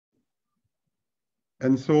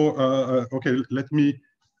And so, okay, let me,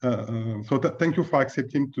 thank you for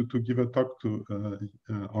accepting to give a talk to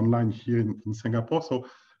online here in Singapore. So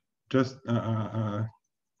just a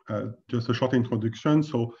short introduction.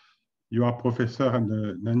 So you are professor at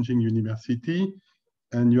the Nanjing University,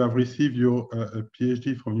 and you have received your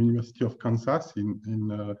PhD from University of Kansas in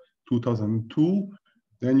 2002.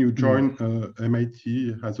 Then you joined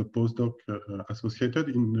MIT as a postdoc associated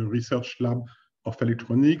in the research lab of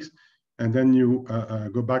electronics. And then you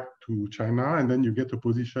go back to China, and then you get a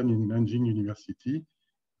position in Nanjing University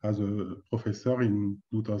as a professor in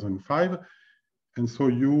 2005. And so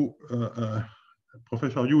you,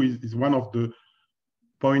 Professor Yu is one of the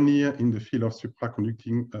pioneers in the field of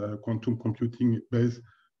supraconducting quantum computing based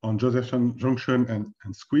on Josephson junction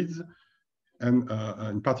and squids. And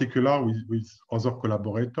in particular, with other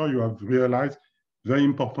collaborators, you have realized very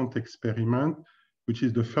important experiment, which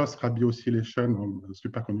is the first Rabi oscillation on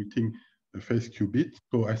superconducting phase qubit.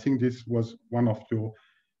 So I think this was one of your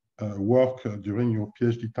work during your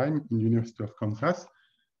PhD time in University of Kansas.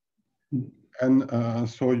 And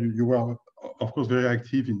so you were, of course, very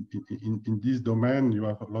active in this domain. You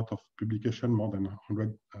have a lot of publication, more than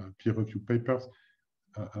 100 peer-reviewed papers,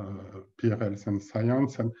 PRLs and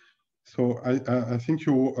science. And so I think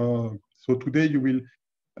you, so today you will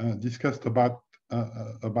discuss about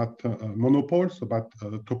monopoles, about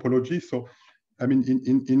topology. So I mean,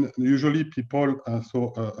 usually people,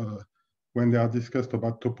 when they are discussed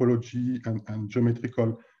about topology and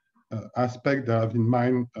geometrical aspect, they have in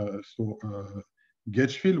mind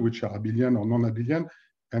gauge field, which are abelian or non-abelian,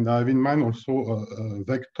 and I have in mind also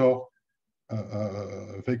vector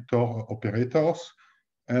operators.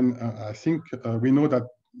 And I think we know that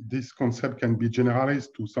this concept can be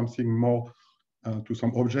generalized to something more, to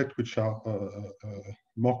some objects which are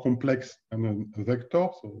more complex than a vector,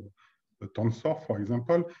 so a tensor, for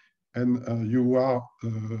example. And you are,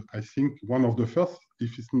 I think, one of the first,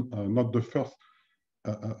 if it's not the first,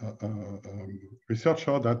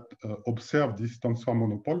 researcher that observed this tensor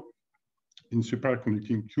monopole in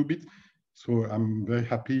superconducting qubits. So I'm very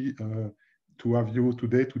happy to have you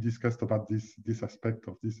today to discuss about this aspect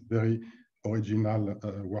of this very original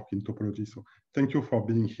work in topology. So thank you for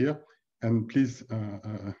being here, and please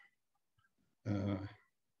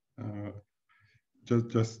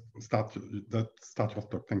just start your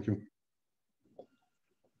talk. Thank you.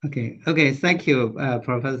 Okay. Thank you,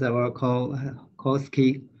 Professor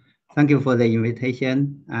Wolkowski. Thank you for the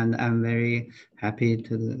invitation, and I'm very happy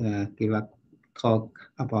to give a talk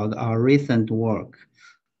about our recent work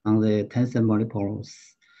on the tensor monopoles.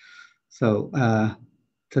 So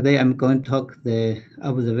today I'm going to talk the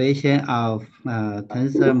observation of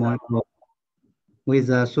tensor monopole with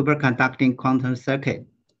a superconducting quantum circuit.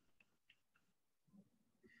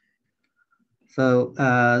 So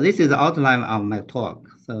this is the outline of my talk.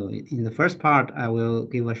 So in the first part, I will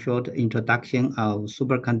give a short introduction of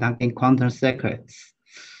superconducting quantum circuits.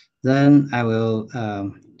 Then I will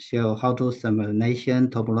show how to simulation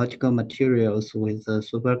topological materials with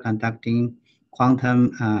superconducting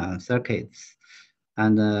quantum circuits.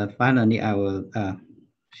 And finally, I will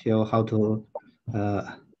show how to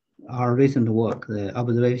our recent work, the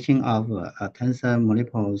observation of tensor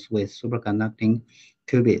monopoles with superconducting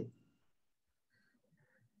qubit.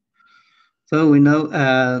 So we know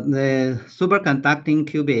the superconducting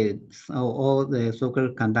qubits or the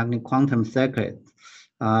superconducting quantum circuits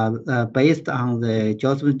are based on the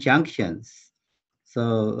Josephson junctions.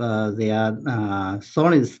 So they are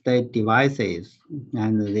solid state devices,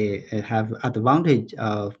 and they have advantage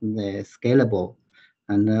of the scalable,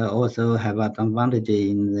 and also have advantage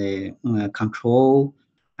in the control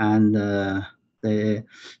and the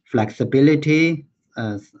flexibility.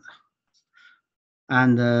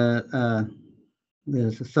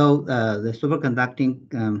 The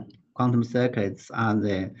superconducting quantum circuits are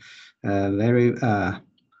the very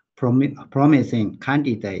promising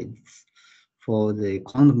candidates for the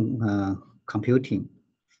quantum computing.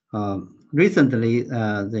 Recently,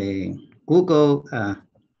 the Google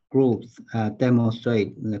groups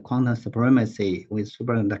demonstrate the quantum supremacy with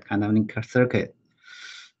superconducting circuit.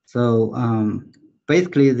 So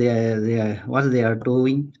basically, what they are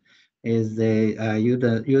doing is they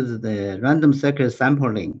use the random circuit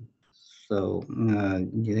sampling. So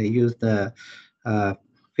they use the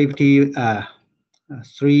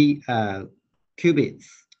 53 qubits,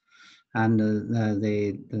 and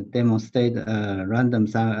they demonstrate random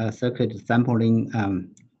circuit sampling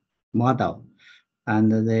model,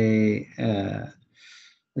 and they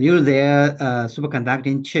use their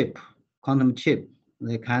superconducting chip, quantum chip.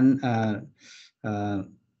 They can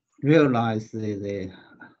realize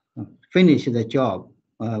finish the job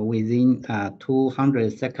within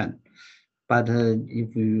 200 seconds. But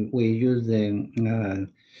if we use the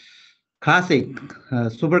classic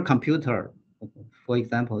supercomputer, for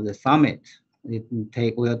example, the Summit, it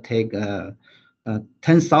will take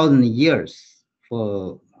 10,000 years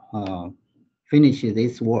for finish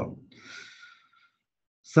this work.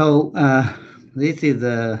 So this is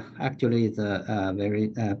actually the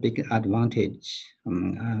very big advantage,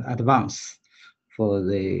 advance for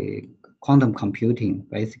the quantum computing.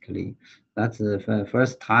 Basically, that's the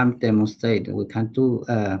first time demonstrate we can do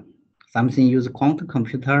something use quantum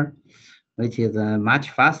computer, which is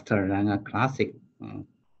much faster than a classic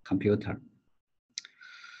computer.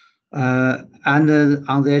 And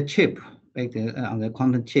on their chip, on the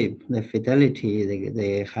quantum chip, the fidelity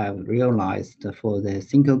they have realized for the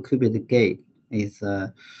single qubit gate is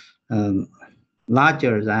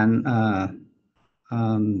larger than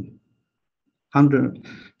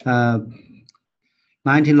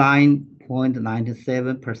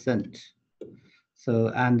 99.97%. So,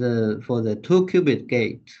 and for the 2 qubit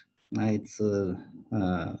gate, it's a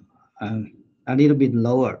little bit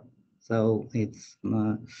lower. So it's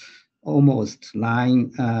almost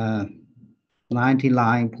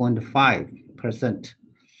 99.5%.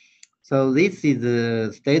 So this is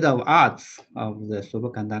the state of art of the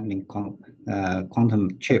superconducting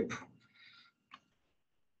quantum chip.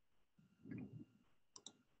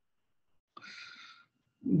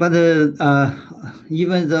 But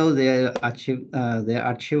even though their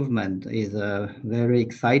achievement is very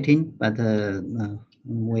exciting, but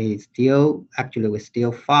we're still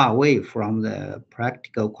far away from the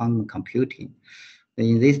practical quantum computing.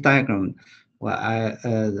 In this diagram,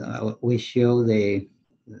 well, we show the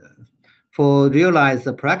for realize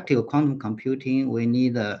the practical quantum computing, we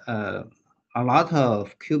need a lot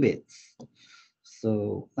of qubits.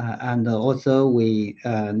 So and also we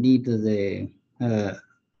need the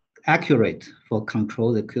accurate for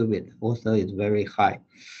control the qubit. Also, is very high.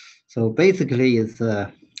 So basically, it's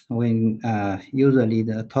when usually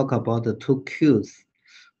talk about the 2 Qs.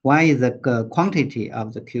 One is the quantity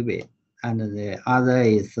of the qubit, and the other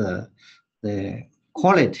is the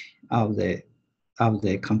quality of the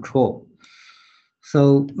control.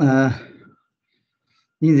 So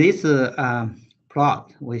in this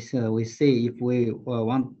plot, we see if we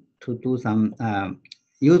want to do some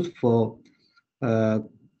useful,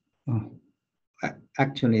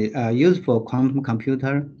 useful quantum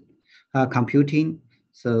computing.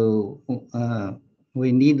 So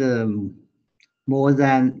we need more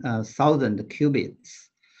than 1,000 qubits.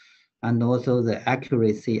 And also the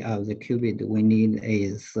accuracy of the qubit we need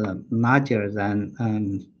is larger than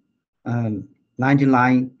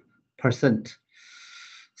 99%.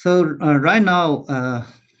 So right now,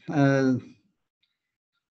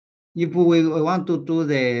 if we want to do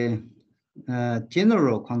the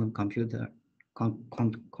general quantum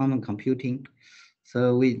computing,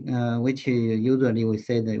 so we which usually we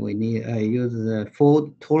say that we need use the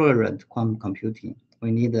fault tolerant quantum computing.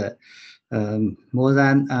 We need more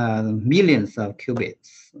than millions of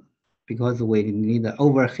qubits because we need the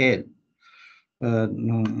overhead. We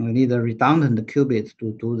need a redundant qubits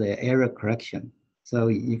to do the error correction. So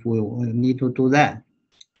if we need to do that,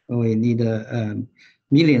 we need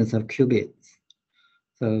millions of qubits.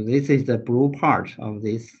 So this is the blue part of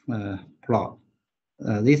this plot.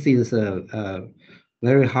 This is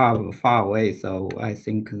very far away. So I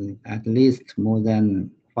think at least more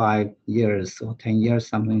than 5 years or 10 years,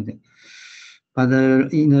 something. But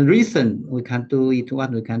in the recent, we can do it.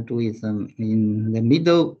 What we can do is in the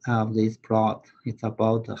middle of this plot, it's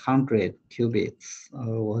about 100 qubits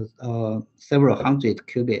or several hundred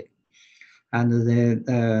qubits, and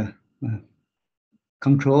the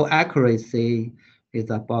control accuracy is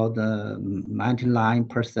about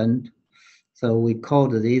 99%. So we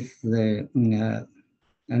called this the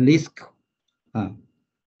LISC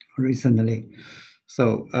recently.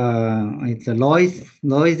 So it's a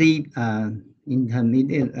noisy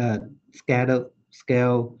intermediate scale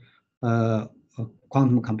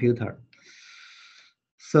quantum computer.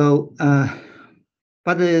 So,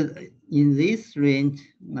 but in this range,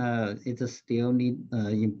 it still need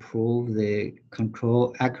improve the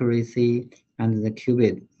control accuracy and the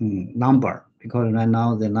qubit number, because right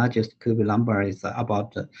now the largest qubit number is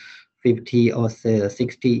about 50 or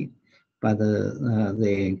 60. But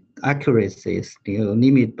the accuracy is still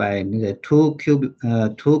limited by the two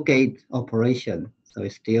gate operation. So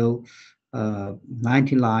it's still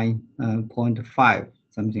 99.5,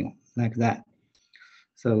 something like that.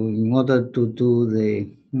 So in order to do the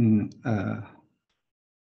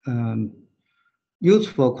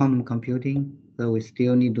useful quantum computing, so we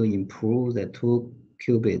still need to improve the 2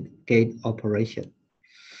 qubit gate operation.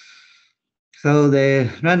 So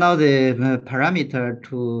right now the parameter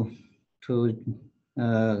to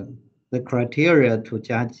the criteria to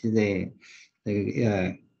judge the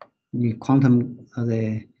quantum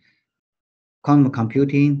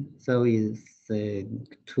computing. So is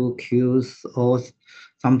two Qs, or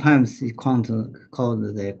sometimes it's called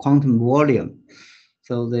the quantum volume.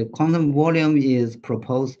 So the quantum volume is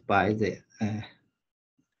proposed by the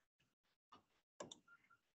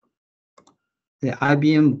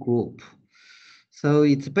IBM group. So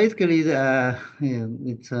it's basically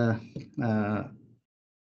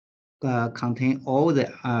contain all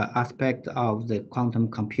the aspects of the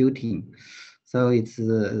quantum computing. So it's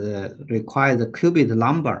requires the qubit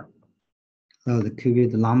number. So the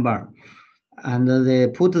qubit number, and they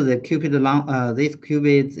put the qubit these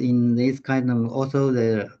qubits in this kind of also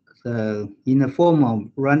in the form of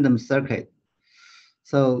random circuit.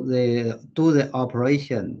 So they do the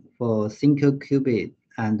operation for single qubit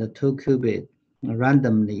and two qubit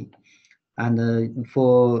randomly, and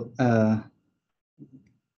for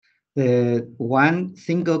the one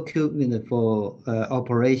single qubit for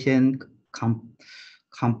operation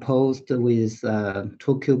composed with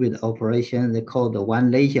two qubit operation, they call the one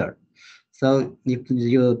layer. So if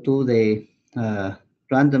you do the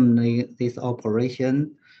randomly this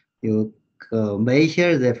operation, you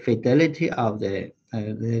measure the fidelity of the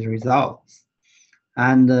results,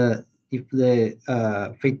 and if the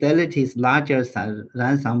fidelity is larger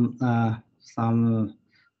than some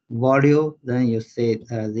value, then you say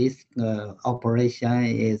this operation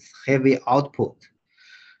is heavy output.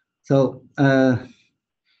 So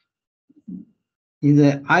in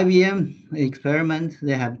the IBM experiment,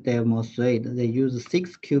 they have demonstrated they use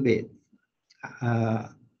 6 qubits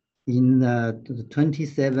in the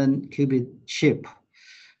 27 qubit chip,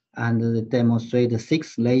 and they demonstrate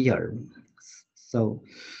 6 layers. So,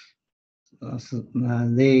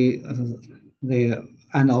 they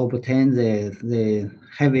obtain the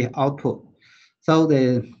heavy output. So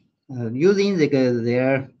they using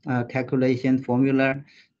their calculation formula,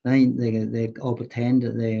 then they obtained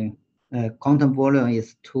the quantum volume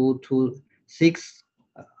is 226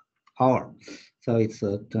 hour. So it's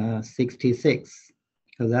 66.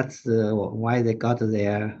 So that's why they got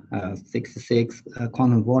their 66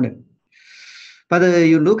 quantum volume. But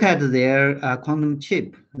you look at their quantum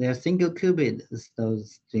chip, their single qubit is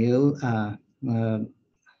still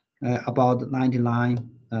about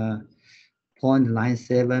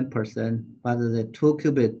 99.97%, but the two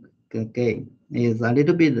qubit gain is a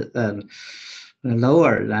little bit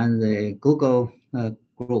lower than the Google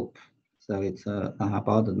group. So it's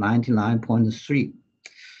about 99.3.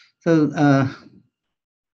 So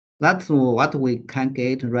that's what we can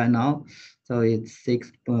get right now. So it's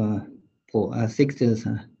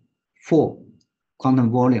 64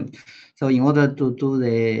 quantum volume. So in order to do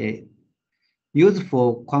the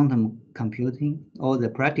useful quantum computing or the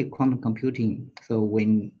practical quantum computing, so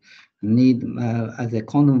we need the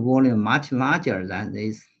quantum volume much larger than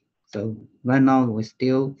this. So right now we're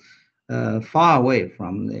still far away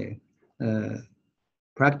from the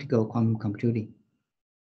practical quantum computing.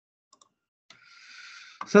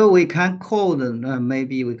 So we can call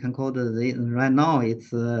maybe we can call right now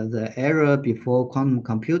it's the era before quantum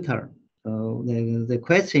computer. So the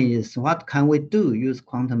question is, what can we do? Use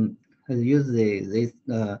quantum, use this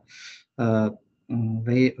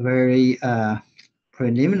very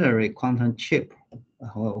preliminary quantum chip.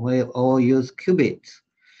 We all use qubits.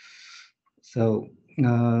 So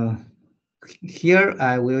here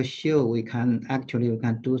I will show we can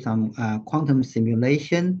do some quantum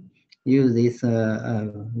simulation. Use this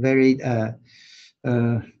very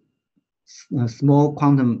small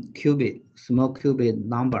quantum qubit, small qubit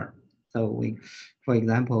number. So we, for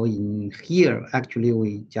example, in here, actually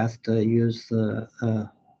we just use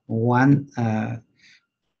one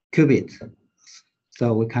qubit.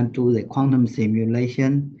 So we can do the quantum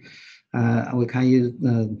simulation. We can use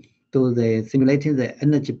do the simulating the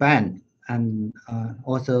energy band, and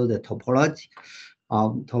also the topology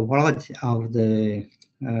of the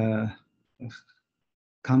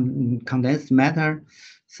condensed matter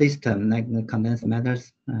system, like the condensed matter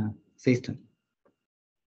system.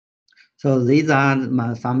 So these are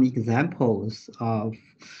some examples of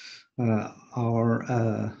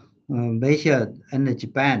our measured energy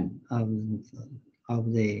band of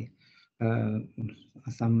the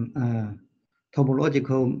some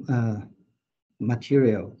topological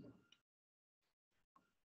material.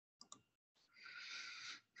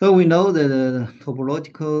 So we know that the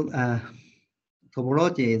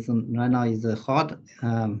topology is right now is a hot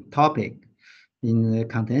topic in the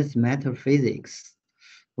condensed matter physics.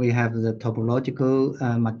 we have the topological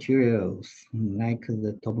materials, like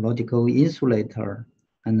the topological insulator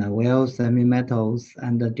and the Weyl semimetals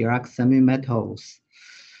and the Dirac semimetals.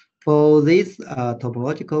 For these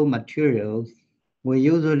topological materials, we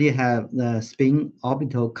usually have the spin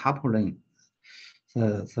orbital coupling,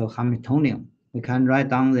 so Hamiltonian. We can write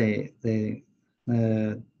down the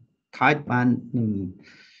tight band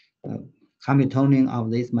Hamiltonian of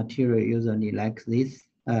this material usually like this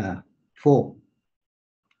form.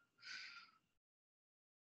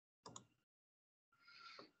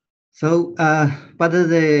 So, but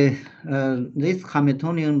this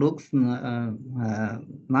Hamiltonian looks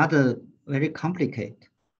not very complicated.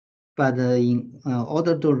 But in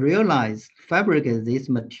order to realize, fabricate this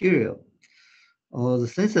material or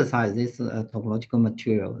synthesize this topological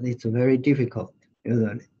material, it's very difficult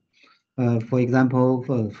usually. For example,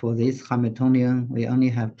 for this Hamiltonian, we only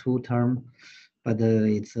have two terms, but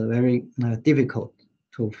it's very difficult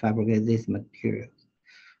to fabricate this material.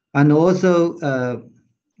 And also,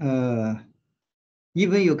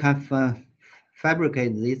 even you can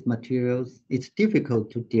fabricate these materials, it's difficult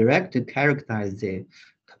to directly characterize the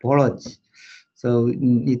topology. So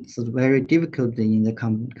it's very difficult in the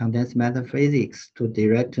condensed matter physics to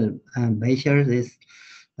directly measure this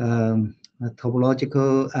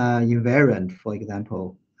topological invariant, for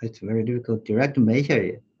example. It's very difficult to directly measure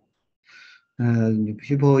it.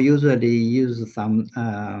 People usually use some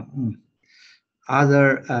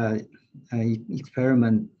other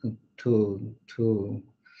experiment to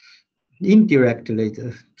indirectly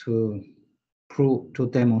to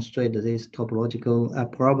demonstrate these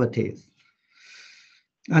topological properties.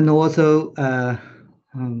 And also,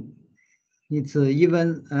 it's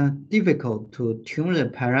even difficult to tune the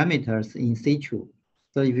parameters in situ.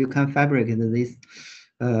 So if you can fabricate these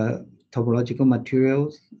topological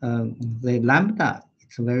materials, the lambda,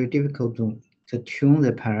 it's very difficult to tune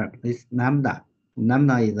this lambda.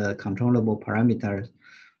 Lambda is a controllable parameter,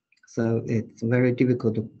 so it's very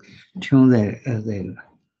difficult to tune the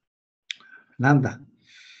lambda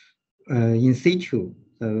in situ.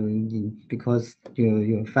 Because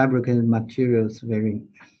your fabricated materials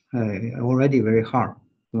already very hard.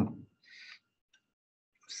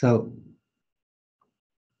 So,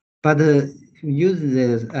 but use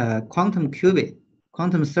the quantum circuit,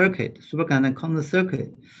 superconducting quantum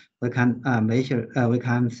circuit, we can measure, we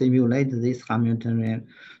can simulate this Hamiltonian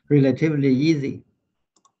relatively easy.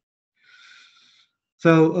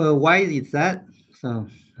 So why is that? So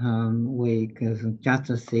we can just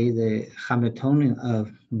see the Hamiltonian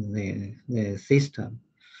of the system.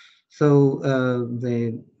 So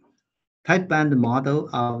the tight band model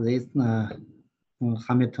of this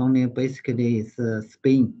Hamiltonian basically is a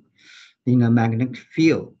spin in a magnetic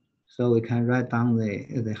field. So we can write down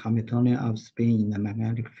the Hamiltonian of spin in a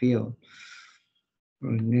magnetic field.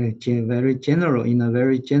 Very general, in a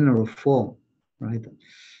very general form, right?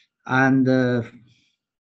 And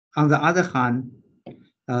on the other hand,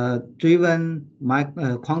 driven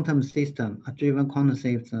quantum system,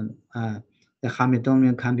 the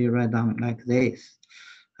Hamiltonian can be written down like this.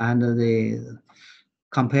 And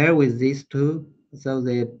compare with these two, so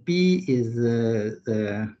the B is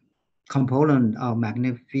the component of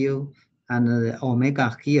magnetic field, and the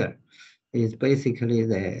omega here is basically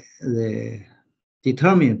the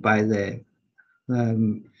determined by the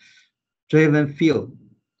driven field.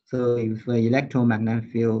 So if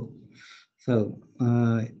electromagnetic field, so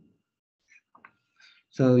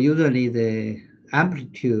usually the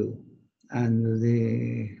amplitude and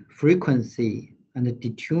the frequency and the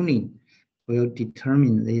detuning will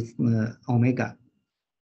determine this omega.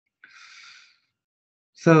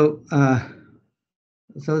 So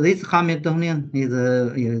so this Hamiltonian is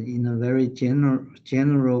in a very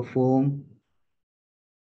general form,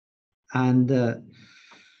 and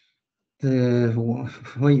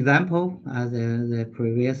for example, as the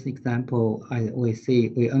previous example,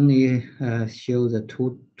 we only show the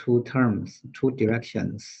two terms, two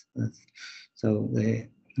directions. So the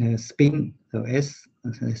spin, so S,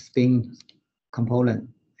 spin component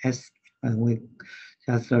S, we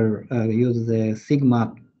just use the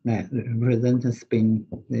sigma that represent the spin,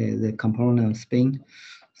 the component of spin.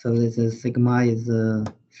 So this is sigma is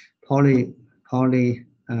polymetric.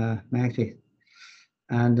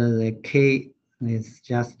 And the K is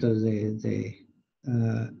just the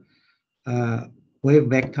wave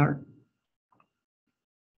vector.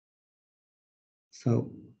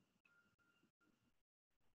 So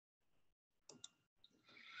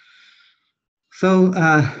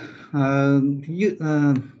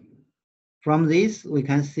from this we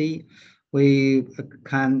can see we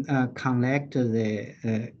can connect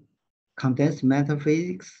the condensed matter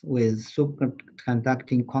physics with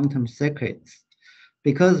superconducting quantum circuits.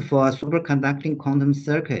 Because for a superconducting quantum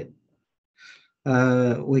circuit,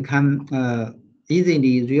 we can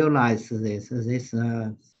easily realize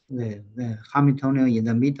the Hamiltonian in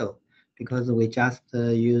the middle, because we just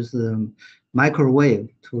use microwave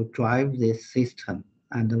to drive this system,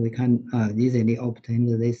 and we can easily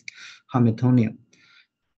obtain this Hamiltonian.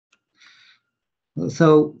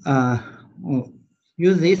 So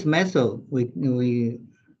use this method, we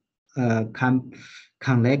can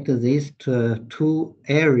connect these two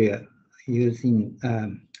areas using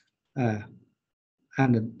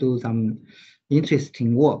and do some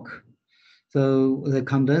interesting work. So the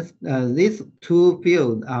condensed, these two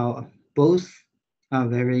fields are both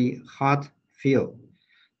very hot field.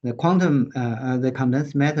 The quantum, the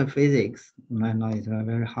condensed matter physics, right now is a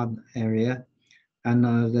very hot area, and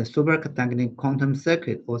the superconducting quantum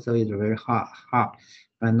circuit also is very hot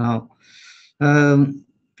right now.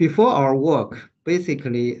 Before our work,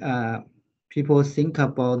 basically, people think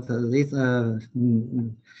about this,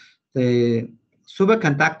 the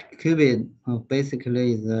superconducting qubit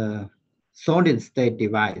basically is a solid state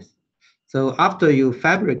device. So after you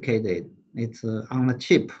fabricate it, it's on a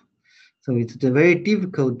chip. So it's very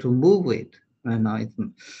difficult to move it. Right now, it's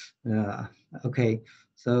okay.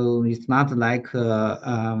 So it's not like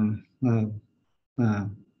cold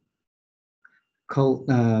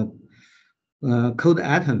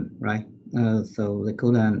atom, right? So the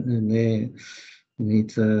cold atom,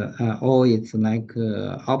 it's like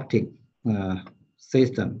optic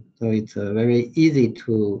system. So it's very easy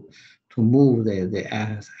to move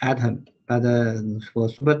the atom. But for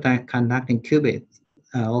superconducting qubits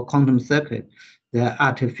or quantum circuit, the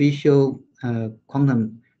artificial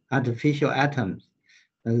artificial atoms.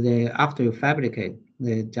 After you fabricate,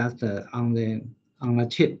 they just on a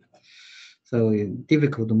chip. So it's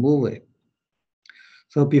difficult to move it.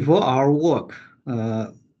 So before our work,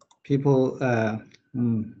 people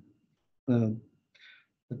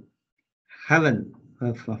haven't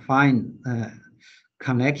find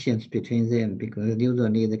connections between them, because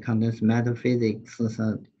usually the condensed matter physics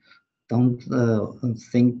don't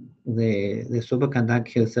think the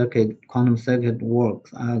superconducting circuit, quantum circuit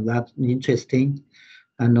works are that interesting.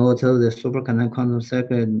 And also the superconducting quantum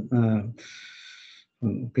circuit,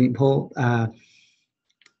 people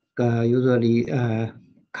usually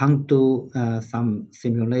can't do some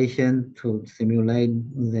simulation to simulate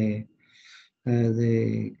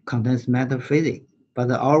the condensed matter physics. But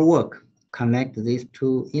our work connect these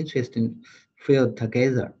two interesting fields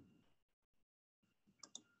together.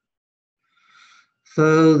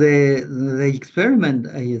 So the experiment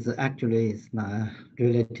is actually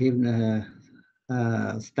relative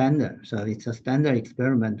standard. So it's a standard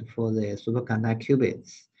experiment for the superconducting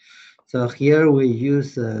qubits. So here we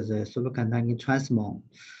use the superconducting transmon.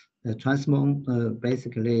 The transmon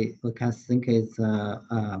basically we can think is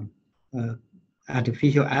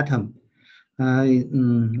artificial atom.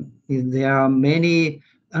 There are many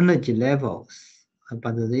energy levels,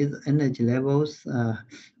 but these energy levels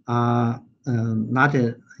are not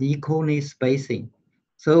equally spacing.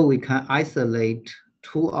 So we can isolate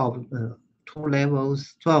two of them,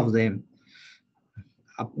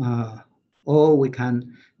 or we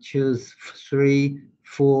can choose 3,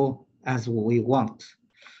 4 as we want.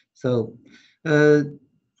 So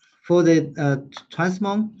for the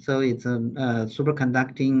transmon, so it's a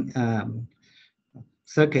superconducting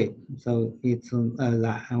circuit. So it's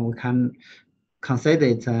we can consider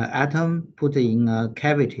it's an atom put in a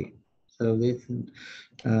cavity. So this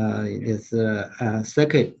is a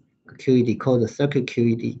circuit QED called the circuit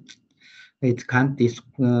QED. It can be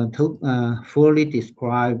fully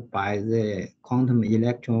described by the quantum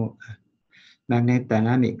electromagnetic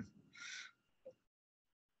dynamics.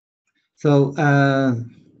 So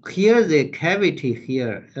here the cavity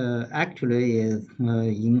here actually is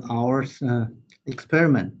in our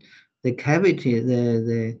experiment. The cavity,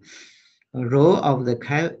 the role of the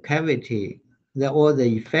cavity, or the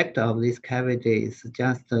effect of this cavity is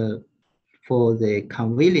just for the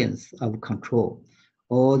convenience of control,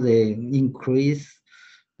 or the increase.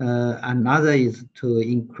 Another is to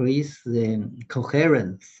increase the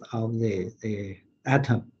coherence of the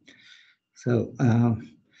atom. So.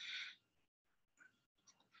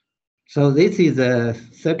 So this is a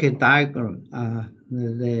circuit diagram,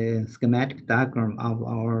 the schematic diagram of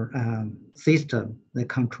our system. The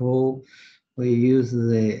control, we use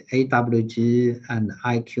the AWG and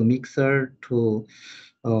IQ mixer to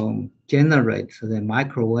generate the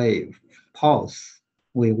microwave pulse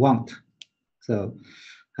we want. So,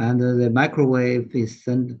 and the microwave is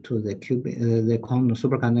sent to the qubit, the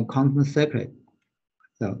superconducting quantum circuit.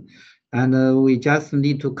 So, And we just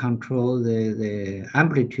need to control the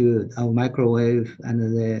amplitude of microwave and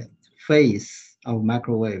the phase of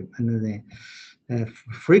microwave and the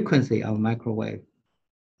frequency of microwave.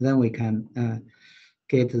 Then we can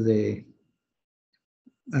get the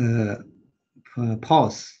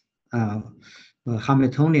pulse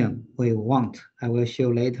Hamiltonian we want. I will show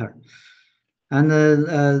later. And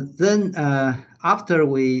then after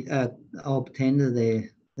we obtain the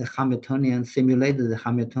Hamiltonian, simulated the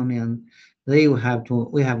Hamiltonian, we have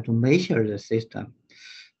to measure the system.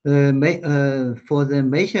 For the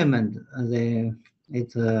measurement,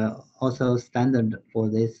 it's also standard for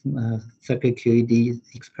this circuit QED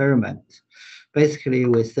experiment. Basically,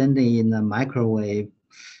 we're sending in a microwave,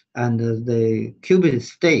 and the qubit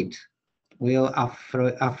state will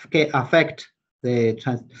affect the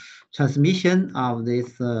transmission of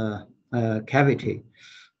this cavity.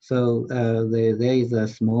 So there is a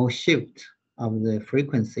small shift of the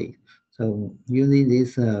frequency. So using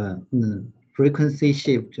this frequency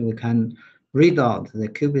shift, we can read out the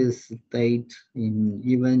qubit state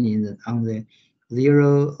on the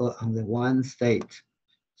 0 or on the 1 state.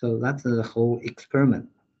 So that's the whole experiment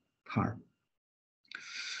part.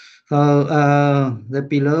 So the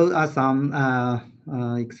below are some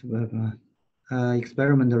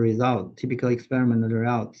experimental results, typical experimental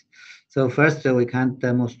results. So first, we can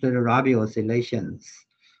demonstrate Rabi oscillations.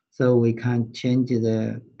 So we can change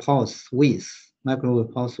the pulse width,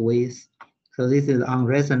 microwave pulse width. So this is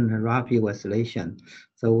unresonant Rabi oscillation.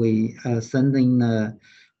 So we send in a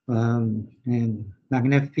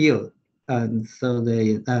magnetic field, so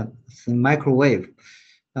the microwave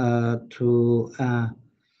to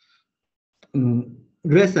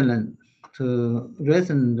resonant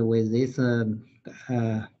with this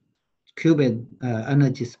qubit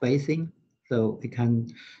energy spacing, so we can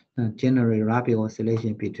generate rapid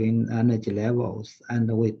oscillation between energy levels,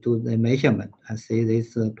 and we do the measurement and see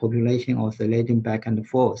this population oscillating back and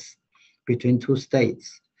forth between two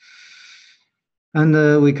states.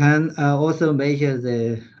 And we can also measure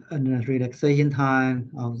the relaxation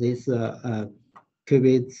time of these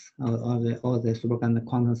qubits or the superconducting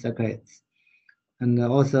quantum circuits. And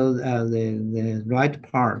also the right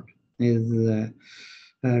part is the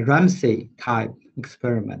Ramsey type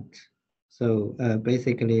experiment. So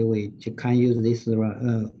basically we can use this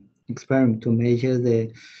experiment to measure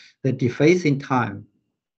the defacing time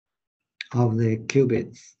of the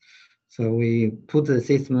qubits. So we put the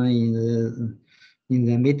system in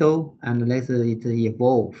the middle and let it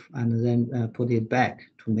evolve, and then put it back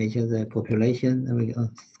to measure the population, and we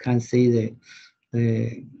can see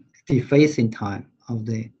the defacing time of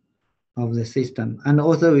the system. And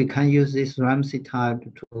also we can use this Ramsey type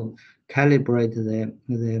to calibrate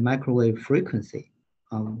the microwave frequency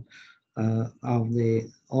of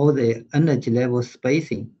all the energy level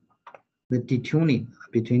spacing, the detuning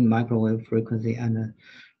between microwave frequency and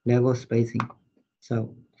level spacing.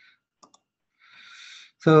 So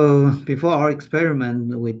before our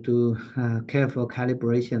experiment, we do careful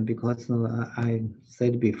calibration, because I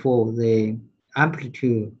said before, the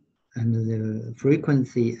amplitude and the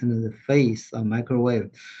frequency and the phase of microwave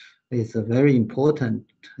is very important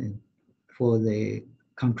for the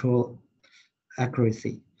control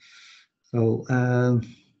accuracy. So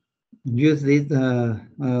use this,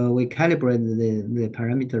 we calibrate the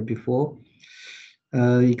parameter before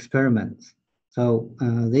experiments. So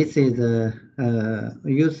this is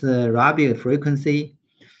use the Rabi frequency.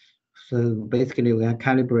 So basically we have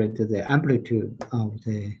calibrated the amplitude of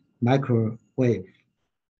the microwave.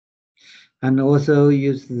 And also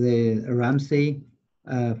use the Ramsey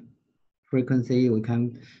frequency, we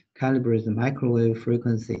can calibrate the microwave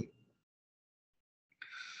frequency.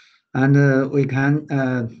 And we can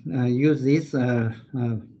use this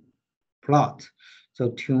plot, so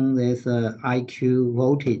tune this IQ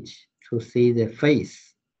voltage to see the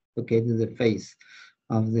phase, to get the phase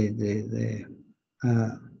of the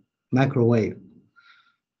microwave.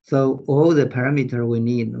 So all the parameters we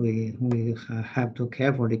need, we have to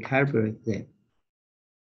carefully calibrate them.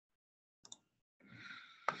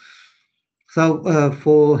 So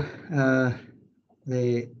for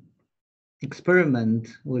the experiment,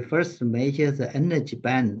 we first measure the energy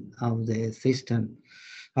band of the system,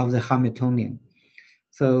 of the Hamiltonian.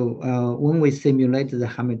 So when we simulate the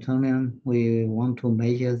Hamiltonian, we want to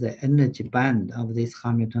measure the energy band of this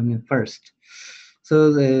Hamiltonian first.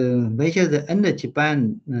 So measure the energy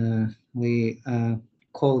band, we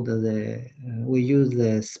use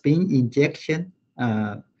the spin injection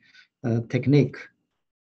technique.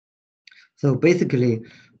 So basically,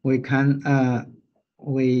 we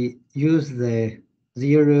use the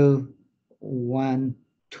 0, 1,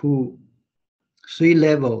 2 3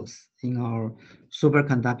 levels in our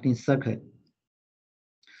superconducting circuit.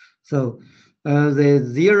 So the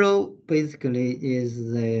zero basically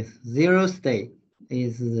is the zero state,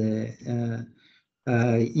 is the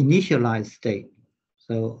initialized state.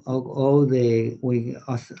 So all the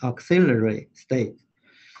auxiliary state.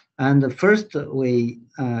 And first we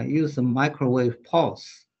use a microwave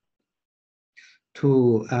pulse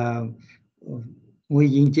to,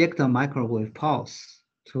 we inject a microwave pulse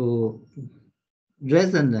to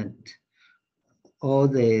resonate all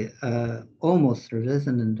the almost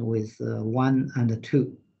resonant with 1 and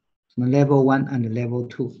 2, level 1 and level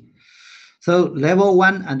 2. So level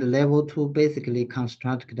 1 and level 2 basically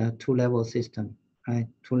construct a two-level system, right?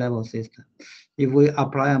 Two-level system. If we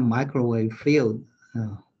apply a microwave field,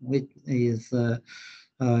 which is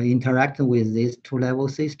interacting with this two-level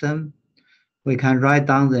system, we can write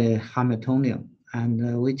down the Hamiltonian,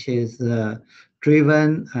 and which is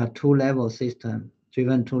driven two-level system,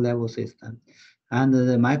 and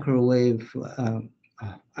the microwave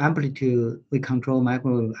amplitude, we control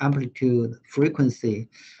microwave amplitude, frequency,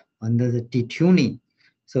 and the detuning.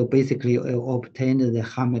 So basically, we obtain the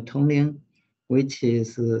Hamiltonian, which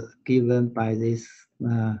is given by this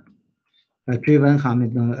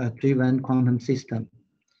driven quantum system.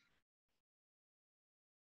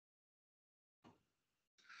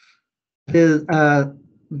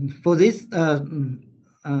 For this,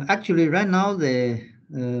 actually, right now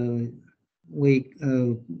we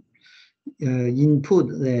input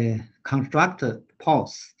the constructor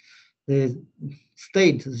pulse. The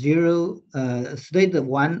state 0, state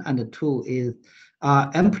 1 and 2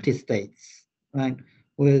 are empty states, right?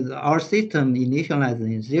 With our system initialized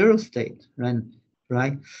in 0 state,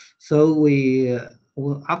 right? So we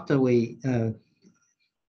after we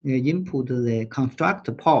input the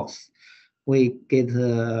constructor pulse, we get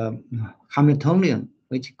Hamiltonian,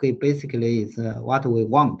 which basically is what we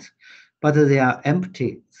want, but they are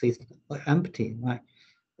empty system, empty, right?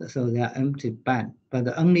 So they are empty band,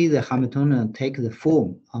 but only the Hamiltonian take the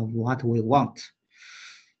form of what we want.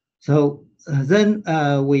 So then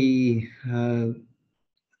we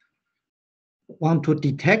want to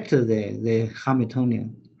detect the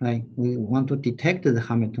Hamiltonian, right? We want to detect the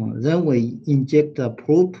Hamiltonian. Then we inject a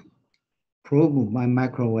probe by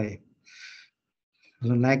microwave,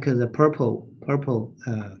 like the purple.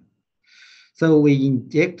 So we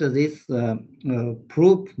inject this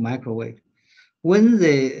probe microwave. When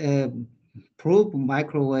the probe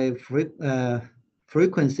microwave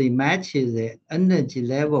frequency matches the energy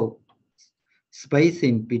level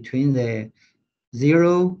spacing between the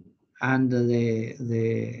 0 and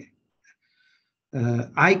the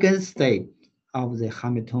eigenstate of the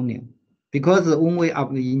Hamiltonian, because when we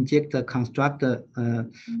inject the constructor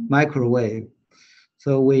microwave,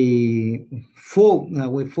 so we form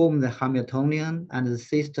the Hamiltonian, and the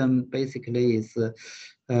system basically is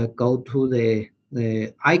go to the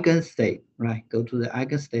eigenstate, right? Go to the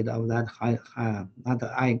eigenstate of that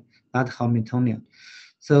Hamiltonian.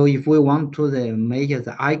 So if we want to measure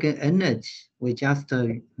the eigenenergy, we just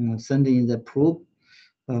send in the probe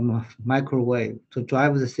microwave to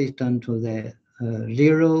drive the system to the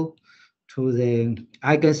 0 to the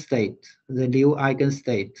eigenstate, the new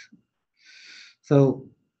eigenstate. So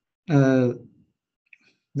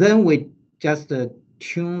then we just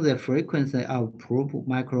tune the frequency of probe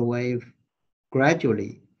microwave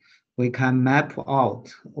gradually. We can map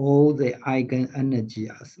out all the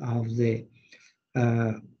eigenenergies of the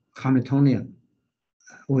Hamiltonian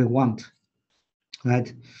we want,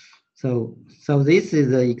 right? So this is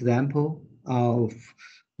the example of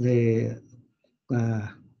the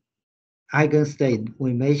eigenstate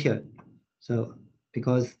we measured. So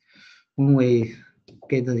because when we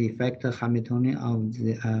get the effect Hamiltonian of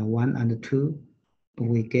the 1 and 2,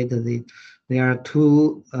 we get there are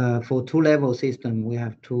two, for two-level system, we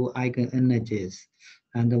have two eigenenergies,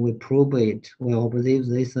 and we prove it. We observe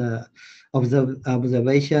this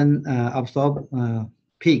absorb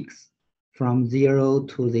peaks from 0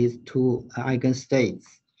 to these two eigenstates.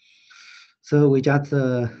 So we just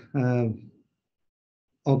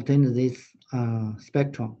obtain this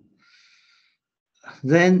spectrum.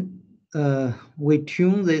 Then we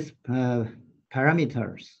tune these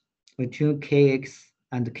parameters. We tune kx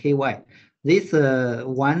and ky. This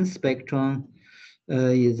one spectrum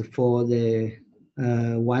is for the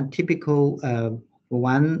one typical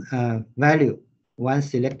one value, one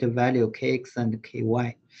selected value kx and ky.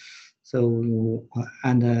 So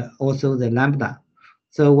and also the lambda.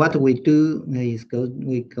 So what we do is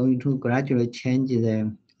we're going to gradually change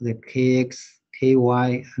the kx, ky,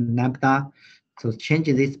 and lambda. So change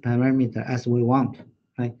this parameter as we want,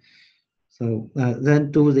 right? So then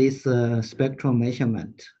do this spectral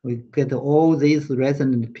measurement. We get all these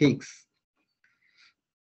resonant peaks.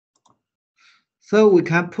 So we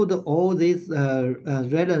can put all these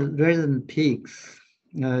resonant peaks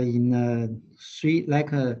in three, like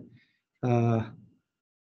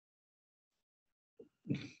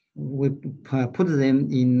we put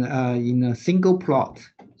them in a single plot.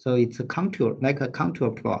 So it's a contour, like a contour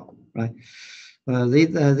plot, right?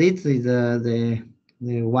 This is the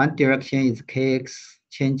one direction is kx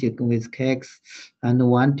changing with kx, and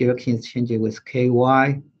one direction is changing with ky,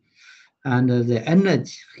 and the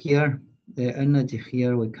energy here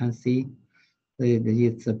we can see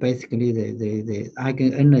it's basically the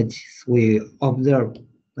eigenenergies we observe,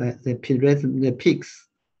 the peaks.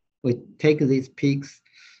 We take these peaks,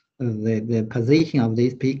 the position of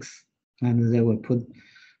these peaks, and they will put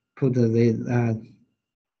the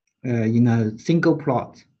in a single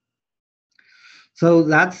plot. So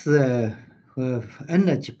that's the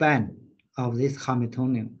energy band of this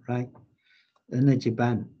Hamiltonian, right? Energy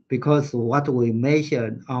band, because what we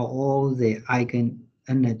measured are all the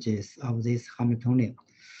eigenenergies of this Hamiltonian.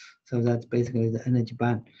 So that's basically the energy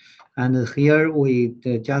band. And here we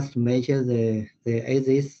just measure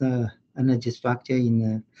this energy structure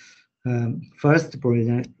in the first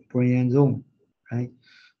Brownian zone, right?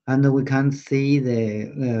 And we can see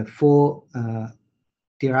the four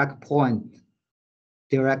Dirac points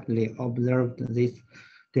directly observed this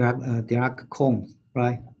Dirac cones,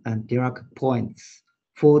 right? And Dirac points,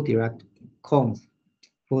 four Dirac cones,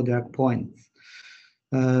 four Dirac points,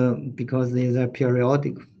 because these are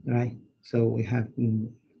periodic, right? So we have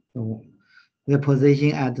the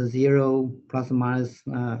position at 0 plus minus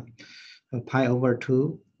pi over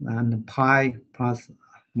 2 and pi plus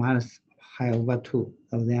minus pi over 2.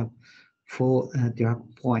 So they have four Dirac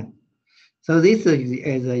points. So this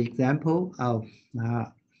is an example of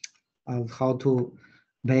how to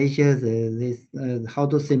measure how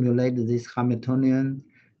to simulate this Hamiltonian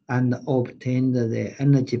and obtain the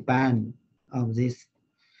energy band of this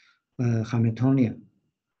Hamiltonian.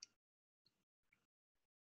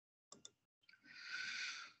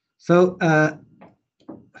 So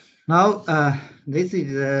now this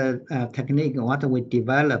is a technique what we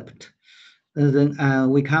developed. Then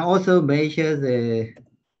we can also measure the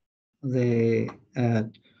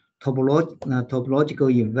topological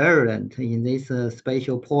invariant in these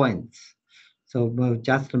spatial points. So we'll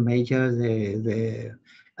just measure the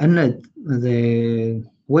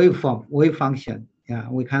wave function. Yeah,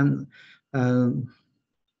 we can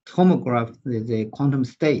tomograph the quantum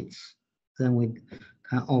states. Then we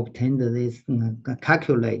can obtain this,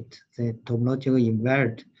 calculate the topological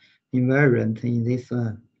invariant in this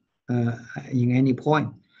in any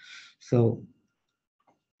point. So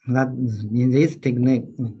that in this technique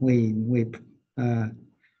we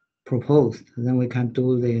proposed, then we can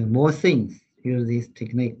do the more things use this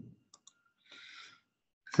technique.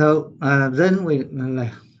 So then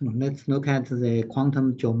let's look at the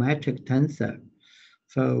quantum geometric tensor.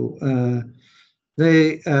 So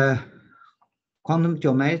the quantum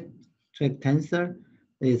geometric tensor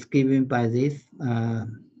is given by this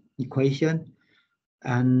equation,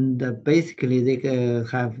 and basically they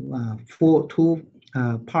have two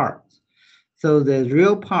parts. So the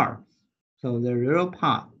real part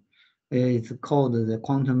is called the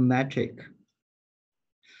quantum metric,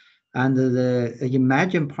 and the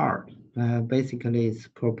imagined part basically is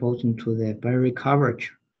proportional to the Berry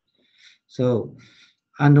curvature. So,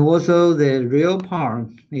 and also the real part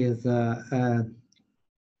is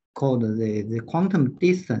called the quantum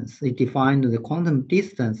distance. It defines the quantum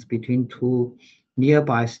distance between two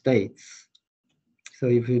nearby states. So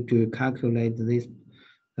if you do calculate this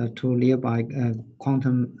two nearby the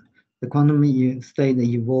quantum state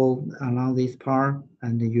evolved along this part,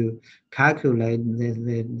 and you calculate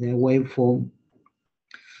the waveform,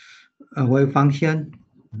 wave function,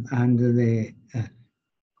 and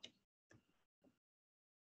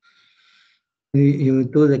you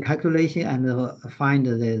do the calculation and find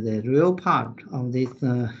the real part of this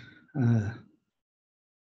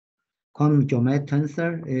quantum geometric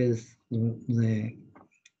tensor is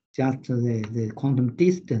just the quantum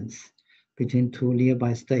distance between two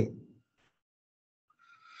nearby states.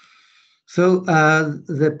 So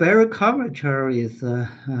the Berry curvature is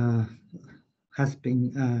has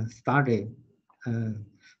been studied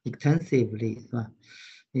extensively.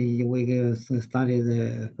 We study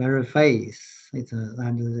the Berry phase, and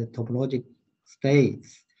the topological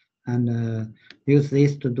states, and use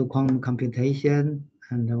this to do quantum computation,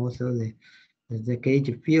 and also the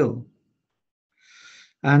gauge field.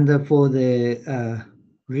 And for the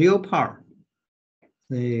real part,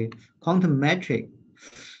 the quantum metric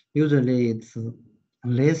usually it's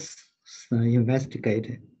less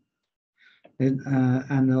investigated.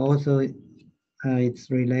 And also it's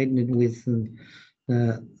related with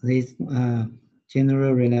these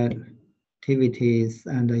general relativities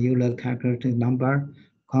and the Euler characteristic number,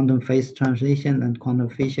 quantum phase transition, and quantum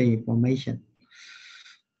Fisher information.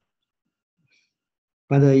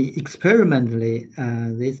 But experimentally,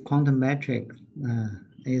 this quantum metric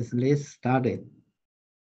is less studied.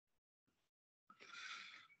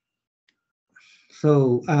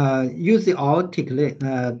 So using our technique,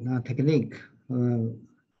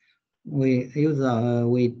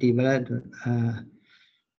 we developed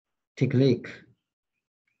technique.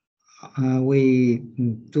 We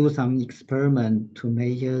do some experiment to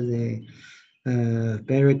measure the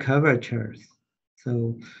Berry curvatures.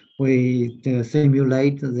 So we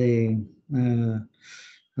simulate the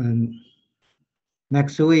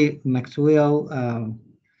Maxwell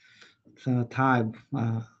type,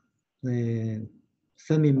 the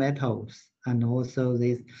semi-metals, and also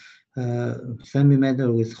this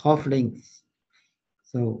semi-metal with half lengths.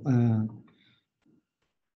 So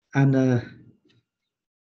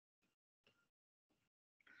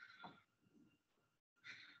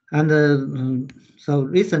so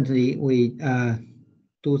recently we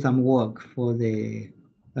do some work for the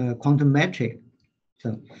quantum metric.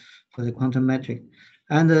 So for the quantum metric,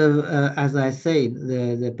 and as I said,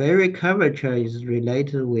 the Berry curvature is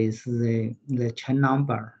related with the Chern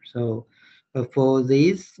number. So for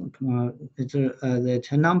this, the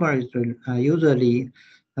Chern number is usually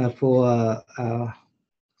for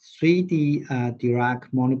 3D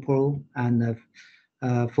Dirac monopole, and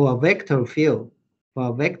for a vector field. For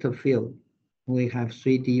a vector field, we have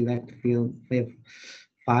 3D vector field with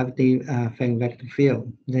 5D vector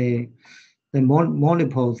field. The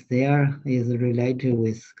monopoles there is related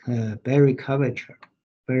with Berry curvature.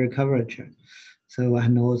 So,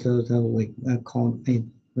 and also we call it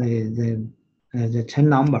the Chern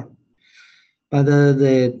number. But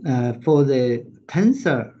for the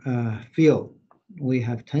tensor field, we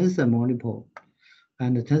have tensor monopole,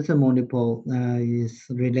 and the tensor monopole is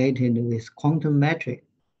related with quantum metric.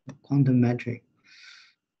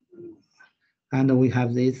 And we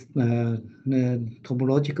have this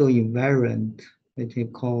topological invariant, which is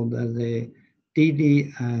called the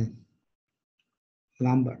DD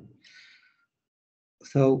number.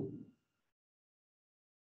 So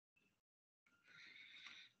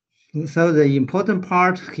the important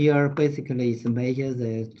part here basically is to measure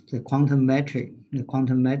the quantum metric.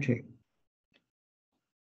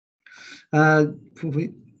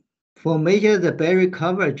 For measure the Berry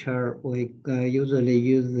curvature, we usually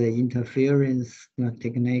use the interference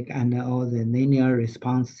technique and all the linear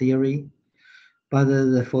response theory. But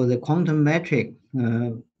for the quantum metric,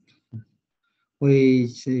 we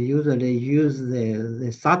usually use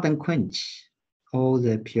the sudden quench or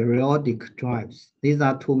the periodic drives. These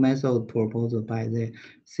are two methods proposed by the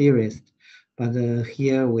theorists. But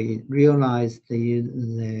here we realized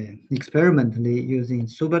the experimentally using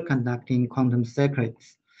superconducting quantum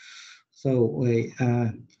circuits. So we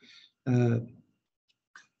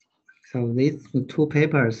so these two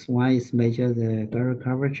papers, one is measure the Berry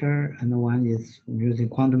curvature, and one is using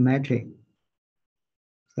quantum metric.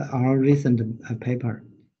 So our recent paper.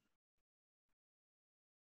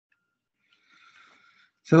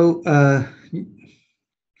 So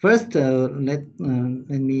first, let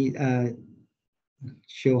me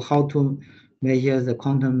show how to measure the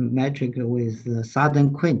quantum metric with the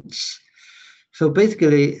sudden quench. So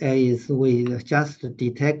basically, is we just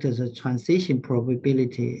detect the transition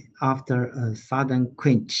probability after a sudden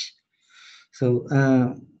quench. So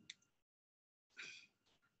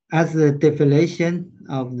as the definition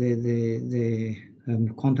of the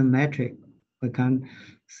quantum metric, we can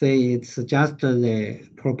say it's just the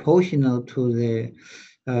proportional to the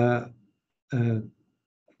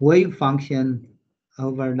wave function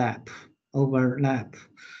overlap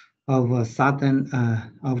of a sudden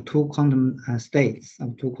of two quantum states.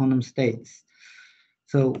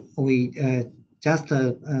 So we just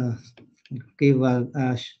give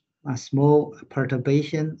a small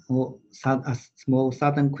perturbation or a small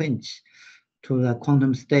sudden quench to the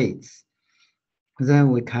quantum states.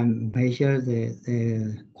 Then we can measure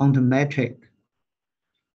the quantum metric.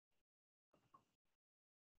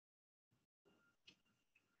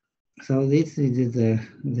 So this is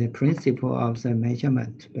the principle of the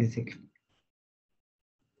measurement, basically.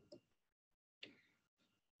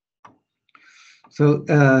 So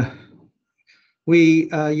we,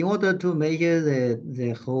 in order to measure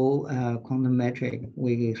the whole quantum metric,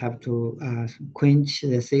 we have to quench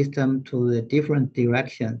the system to the different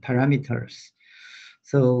direction parameters.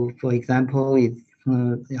 So for example,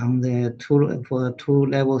 on the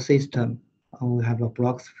two-level system, we have a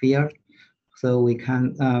Bloch sphere, so we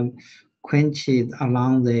can quench it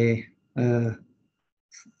along the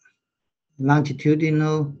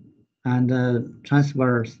longitudinal and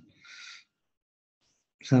transverse.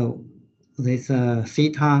 So this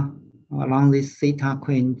theta, along this theta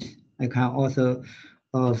quench, I can also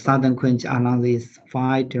sudden quench along this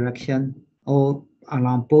phi direction or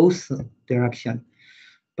along both direction.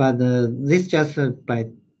 But this just by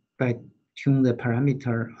tune the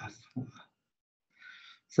parameter.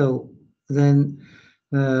 So then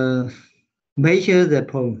measure the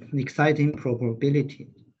exciting probability,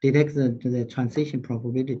 detect the transition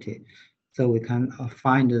probability, so we can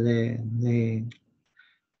find the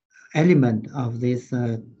element of this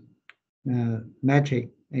metric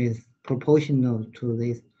is proportional to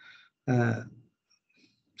this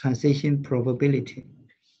transition probability.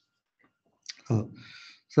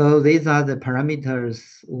 So these are the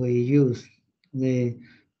parameters we use. The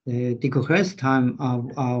decoherence time of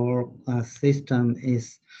our system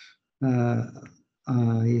is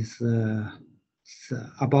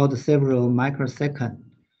about several microseconds.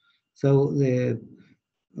 So the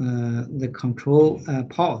control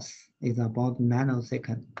pulse is about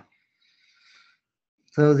nanosecond.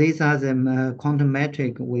 So these are the quantum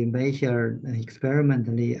metric we measure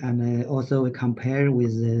experimentally, and also we compare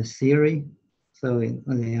with the theory. So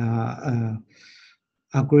they are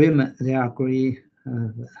agreement. They agree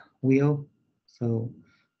Weyl. So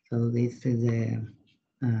this is the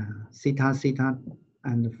theta theta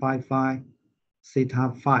and phi phi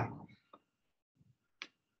theta phi.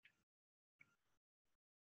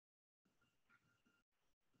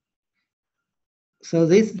 So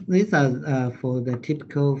these are for the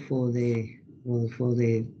typical for the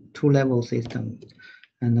two-level system,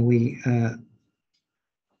 and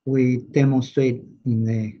we demonstrate in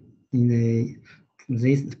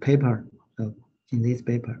this paper. So in this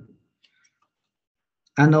paper,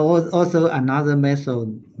 and also another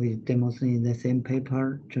method we demonstrate in the same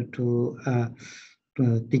paper to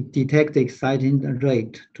detect the exciting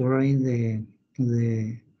rate during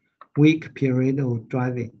the weak period of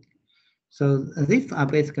driving. So these are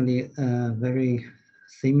basically very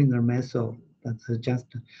similar method, but just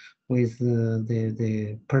with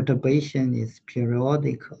the perturbation is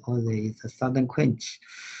periodic or the sudden quench.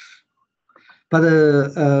 But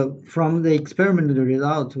from the experimental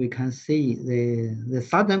results, we can see the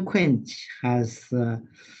sudden quench has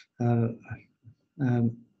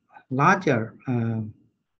larger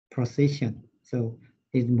precision. So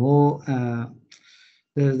it's more,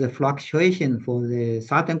 the fluctuation for the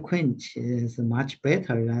sudden quench is much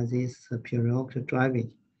better than this periodic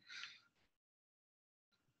driving.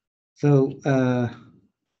 So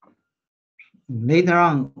later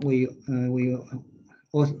on, we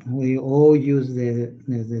all use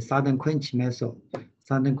the sudden quench method,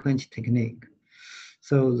 sudden quench technique.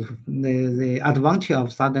 So the advantage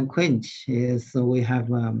of sudden quench is we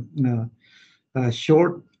have a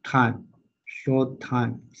short time.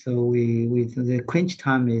 So with the quench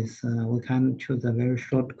time is we can choose a very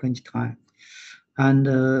short quench time, and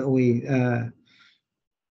we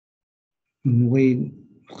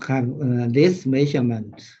have this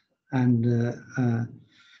measurement and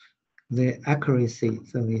the accuracy,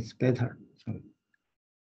 so it's better. So,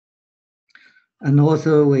 and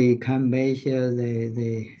also we can measure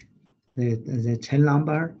the Chern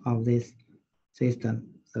number of this system.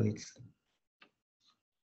 So it's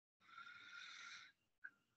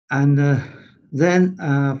and then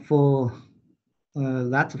for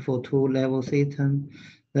that's for two-level system.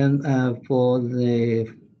 Then for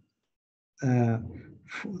the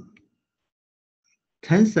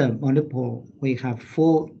tensor monopole, we have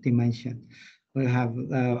 4 dimensions. We have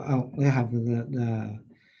the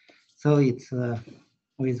so it's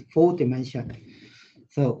with 4 dimensions.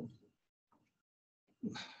 So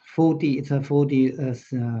 4D, it's a 4D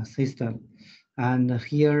system. And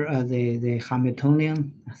here the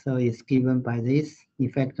Hamiltonian, so it's given by this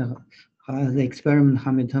effect. The experiment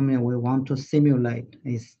Hamiltonian we want to simulate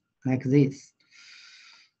is like this.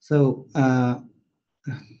 So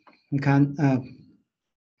we can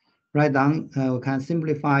write down, we can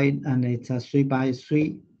simplify it, and it's a 3 by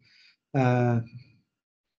 3.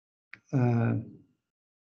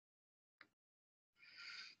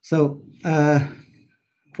 So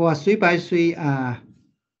for a 3 by 3,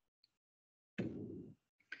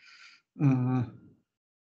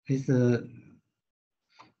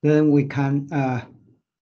 then we can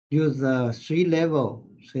use the 3-level.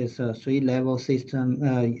 So it's a 3-level system.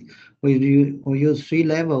 We use 3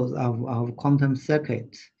 levels of quantum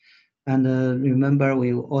circuits. And remember,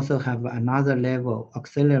 we also have another level,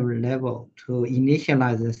 auxiliary level, to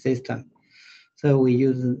initialize the system. So we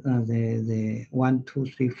use the 1, 2,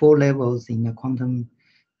 3, 4 levels in the quantum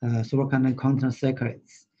superconducting quantum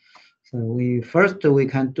circuits. So we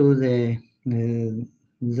can do the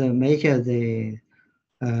measure the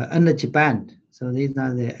energy band. So these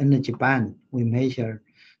are the energy band we measure.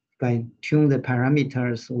 By tune the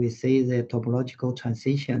parameters, we see the topological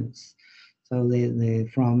transitions. So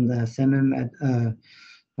from the semi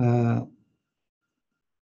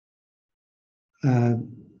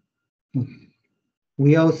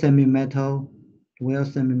Weyl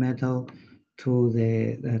semi-metal to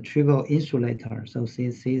the trivial insulator. So see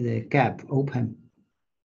the gap open.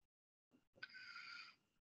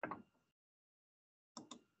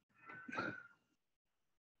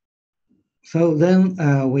 So then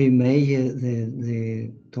we measure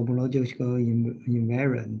the topological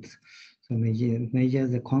invariant. So measure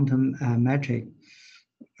the quantum metric.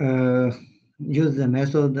 Use the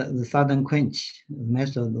method, the Southern quench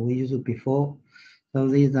method we used before. So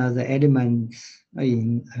these are the elements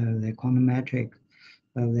in the quantum metric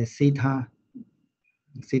of the theta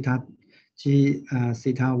g,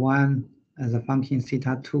 theta 1 as a function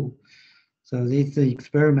theta 2. So this is the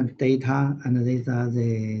experiment data, and these are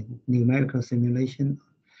the numerical simulation.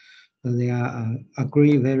 So they are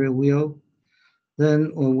agree very well.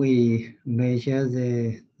 Then when we measure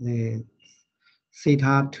the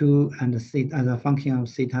theta 2 and the theta as a function of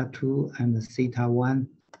theta 2 and the theta 1.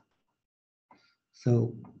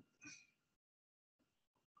 So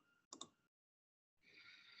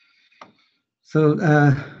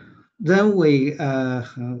then we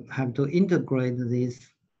have to integrate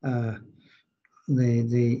this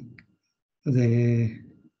the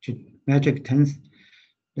metric tensor,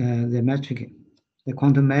 the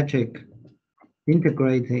quantum metric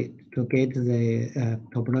integrated to get the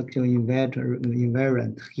topological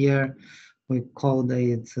invariant. Here we call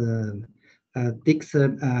it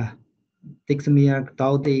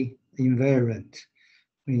Dixmier-Douady invariant.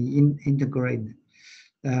 We integrate.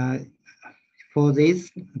 For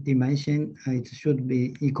this dimension, it should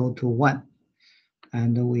be equal to 1.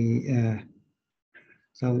 And we,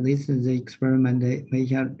 so this is the experiment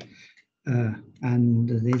measure, and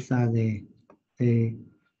these are the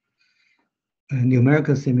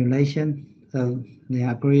numerical simulation. So they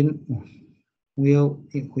agree well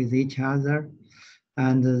with each other.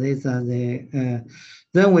 And these are the,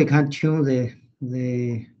 then we can tune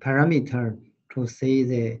the parameter to see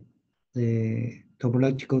the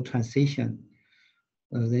topological transition.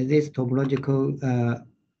 This topological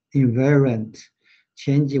invariant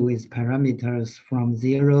change with parameters from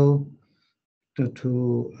 0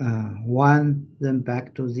 to 1, then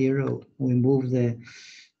back to 0. We move the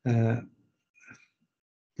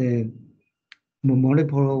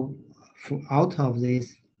monopole out of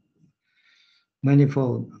this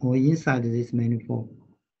manifold or inside this manifold.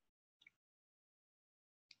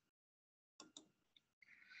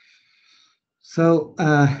 So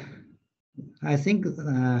I think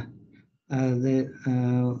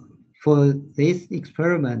for this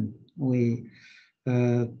experiment, we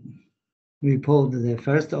report the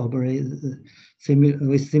first operation.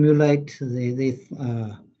 We simulate this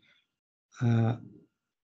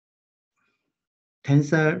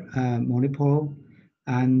tensor monopole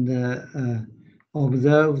and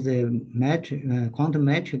observe the metric, quantum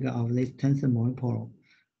metric of this tensor monopole.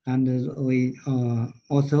 And we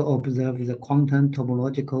also observe the quantum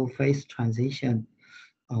topological phase transition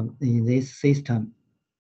in this system.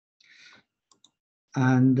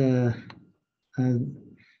 And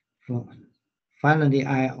finally,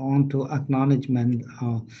 I want to acknowledge my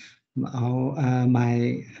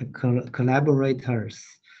collaborators.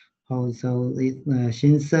 Also, this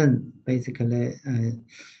Shinsen basically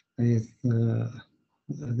is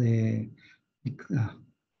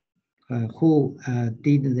who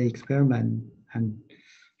did the experiment,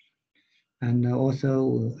 and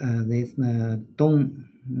also this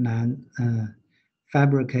Dongnan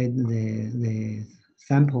fabricated the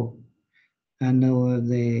sample, and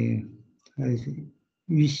the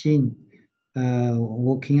Yu Xin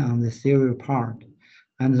working on the theory part.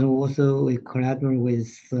 And also we collaborate with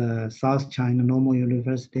South China Normal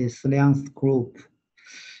University Sliang's group.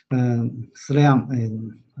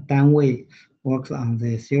 Sliang Dan Wei works on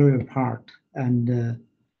the theory part, and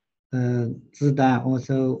Zidan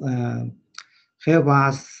also help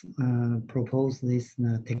us propose this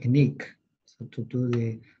technique to do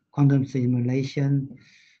the quantum simulation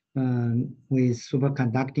with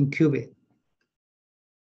superconducting qubit.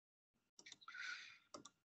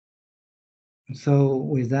 So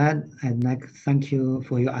with that, I'd like to thank you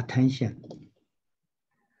for your attention.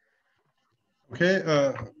 Okay,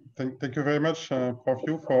 thank you very much, Prof.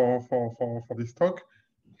 Yu, for this talk.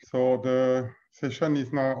 So the session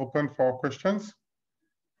is now open for questions.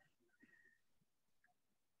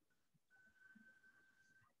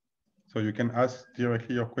 So you can ask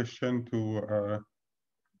directly your question to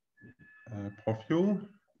Prof. Yu.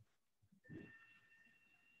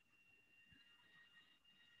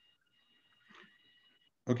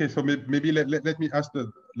 Okay, so maybe let me ask the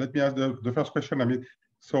first question. I mean,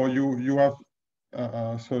 so you have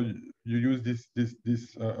so you use this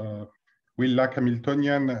Weyl-like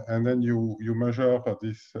Hamiltonian, and then you measure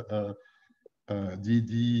this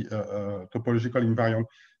topological invariant.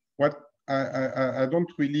 What I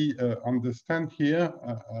don't really understand here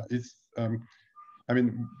is, I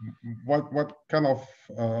mean, what kind of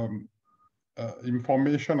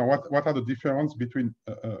information, or what are the difference between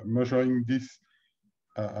measuring this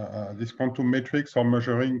quantum matrix or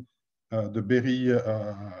measuring the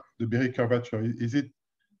Berry curvature? Is it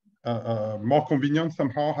more convenient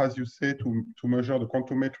somehow, as you say, to measure the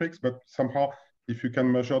quantum matrix, but somehow if you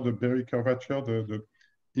can measure the Berry curvature, the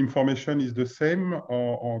information is the same,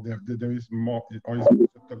 or there is more, or is it more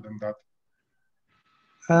subtle than that?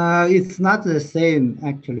 It's not the same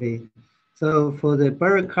actually. So for the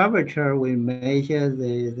Berry curvature, we measure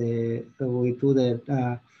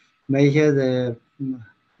measure the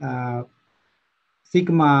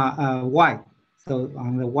sigma y. So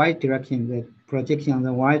on the y direction, the projection on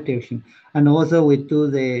the y direction, and also we do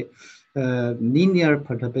the linear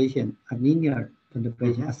perturbation, a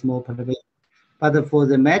small perturbation. But for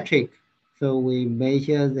the metric, so we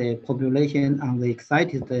measure the population on the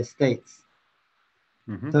excited states.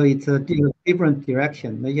 So it's a different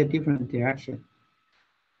direction, measure different direction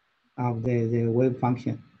of the wave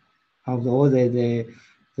function of all the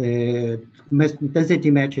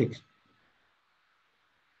density matrix.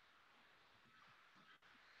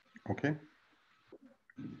 Okay.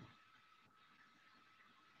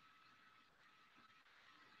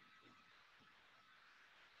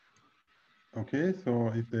 Okay,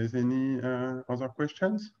 so if there's any other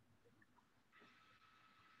questions?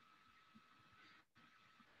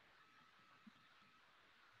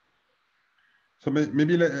 So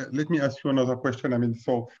maybe let me ask you another question. I mean,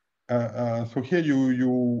 so here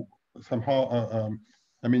you somehow,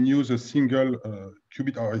 I mean, use a single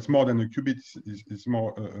qubit, or it's more than a qubit. It's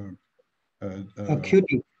more a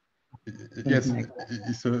qubit. Yes,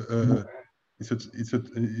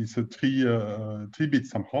 it's a three bit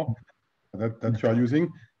somehow that you are using.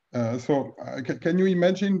 So can you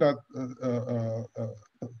imagine that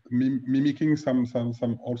mimicking some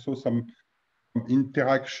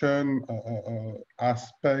interaction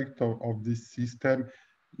aspect of this system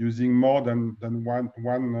using more than one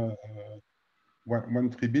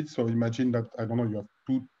three bits? So imagine that, I don't know, you have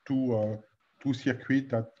two circuits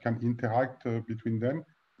that can interact between them.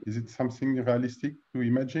 Is it something realistic to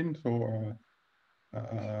imagine? So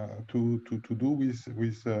to do with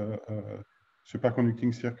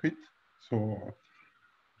superconducting circuit? So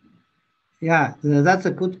yeah, that's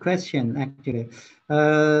a good question actually.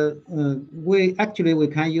 We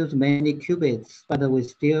can use many qubits, but we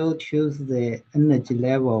still choose the energy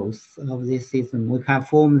levels of this system. We can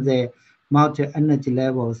form the multi-energy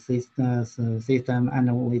level system,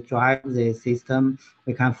 and we drive the system.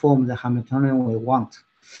 We can form the Hamiltonian we want.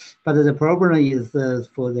 But the problem is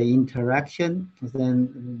for the interaction,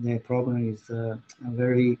 then the problem is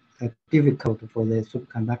very difficult for the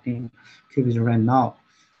superconducting qubits right now.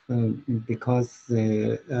 Because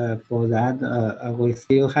for that, we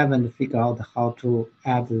still haven't figured out how to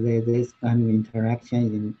add this kind of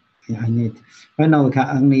interaction in it. Right now, we can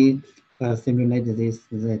only simulate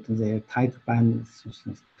the tight band,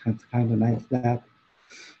 kind of like that.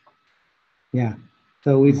 Yeah.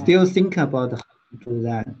 So we still think about how to do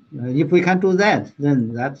that. If we can do that,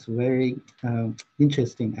 then that's very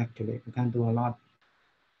interesting, actually. We can do a lot.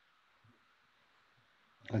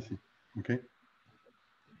 I see. Okay.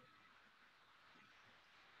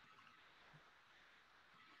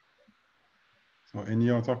 So any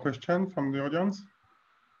other question from the audience?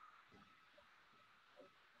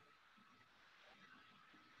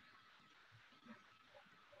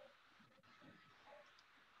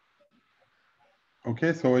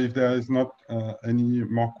 Okay, so if there is not any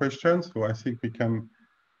more questions, so I think we can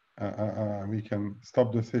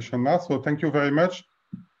stop the session now. So thank you very much,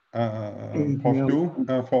 Prof. Yu,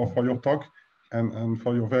 for your talk and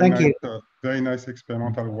for your very nice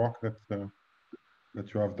experimental work that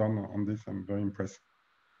you have done on this. I'm very impressed.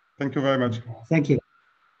 Thank you very much. Thank you.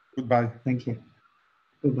 Goodbye. Thank you.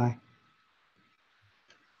 Goodbye.